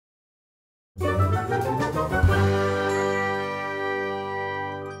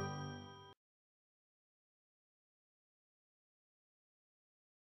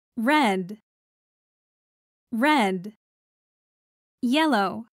Red, red.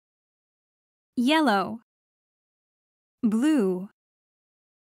 Yellow, yellow. Blue,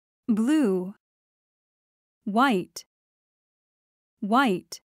 blue. White,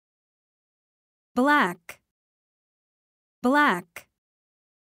 white. Black, black.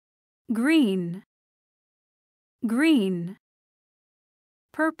 Green, green.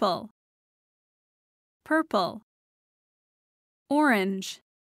 Purple, purple. Orange,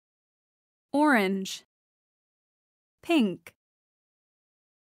 orange. Pink,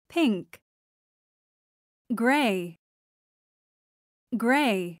 pink. Gray,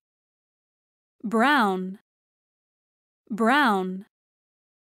 gray. Brown, brown.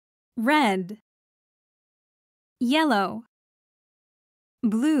 Red, yellow.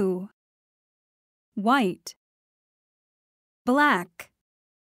 Blue, white. Black,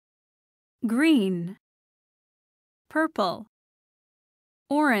 green. Purple,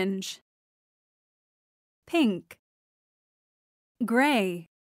 orange. Pink, gray.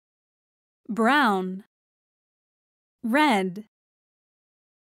 Brown, red,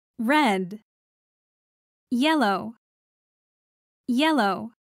 red. Yellow,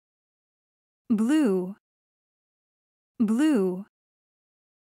 yellow. Blue, blue.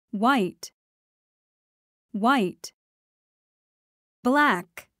 White, white.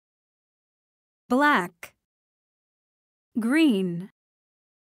 Black, black. Green,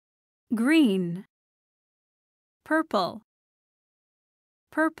 green. Purple,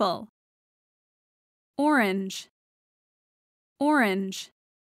 purple. Orange, orange.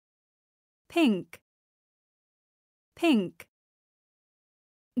 Pink, pink.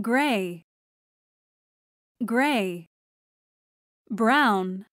 Gray, gray.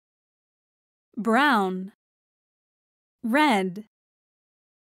 Brown, brown. Red,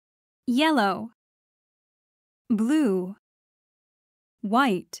 yellow. Blue,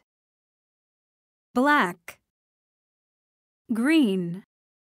 white. Black, green.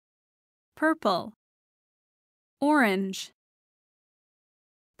 Purple, orange.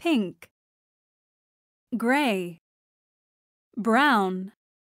 Pink, gray. Brown,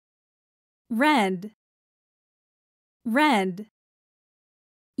 red, red.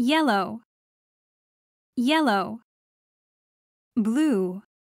 Yellow, yellow. Blue,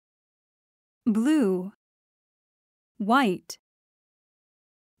 blue. White,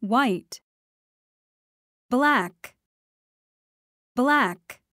 white. Black,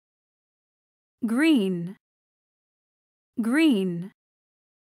 black. Green, green.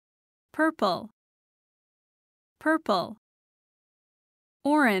 Purple, purple.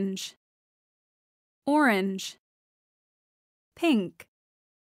 Orange, orange. Pink,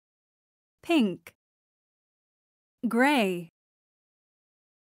 pink. Gray,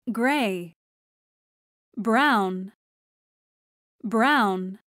 gray. Brown,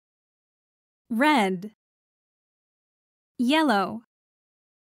 brown. Red, yellow.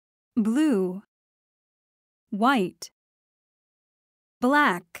 Blue, white.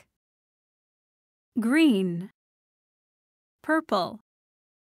 Black, green. Purple,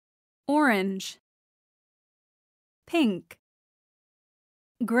 orange. Pink,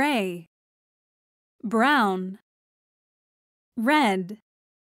 gray. Brown, red,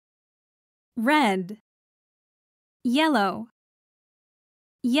 red. Yellow,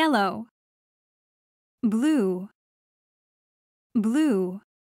 yellow. Blue, blue.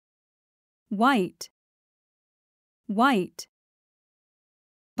 White, white.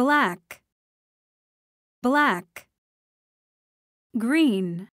 Black, black.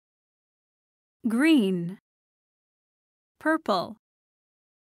 Green, green. Purple,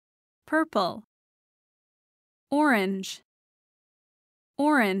 purple. Orange,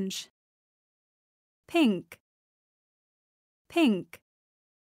 orange. Pink, pink.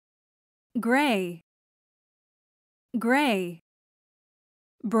 Gray, gray.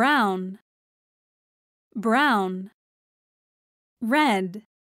 Brown, brown. Red,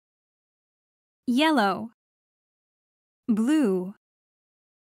 yellow. Blue,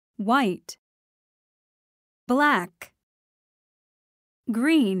 white. Black,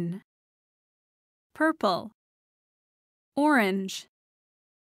 green. Purple, orange.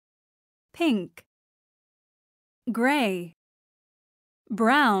 Pink, gray.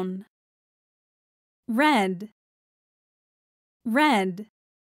 Brown, red, red.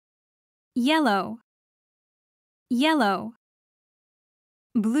 Yellow, yellow.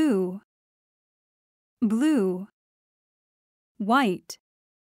 Blue, blue. White,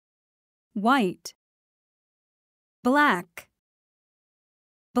 white. Black,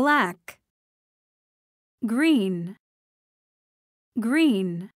 black. green,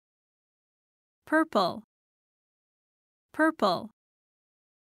 green, purple, purple,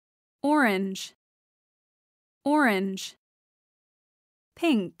 orange, orange,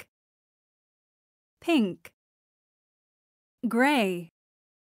 pink, pink, gray,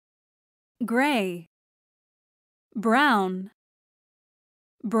 gray, brown,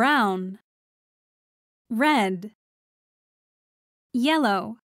 brown, red,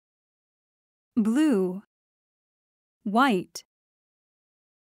 yellow, blue, white,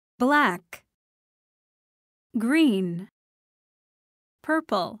 black, green,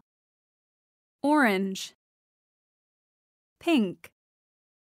 purple, orange, pink,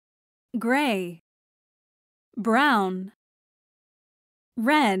 gray, brown,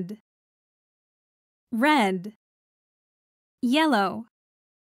 red, red, yellow,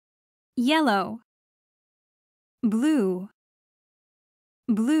 yellow, blue,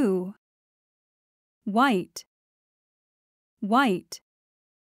 blue, white, white,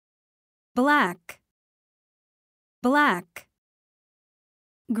 black, black,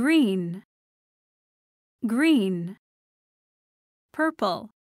 green, green,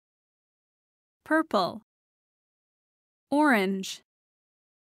 purple, purple, orange,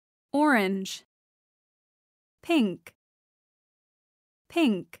 orange, pink,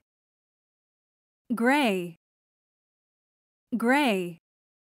 pink, gray, gray,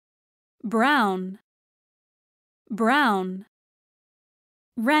 brown, brown,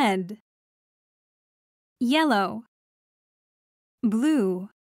 red, yellow, blue,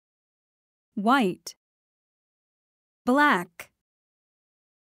 white, black,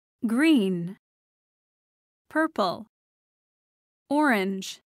 green, purple,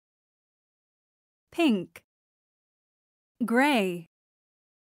 orange, pink, gray,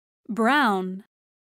 brown,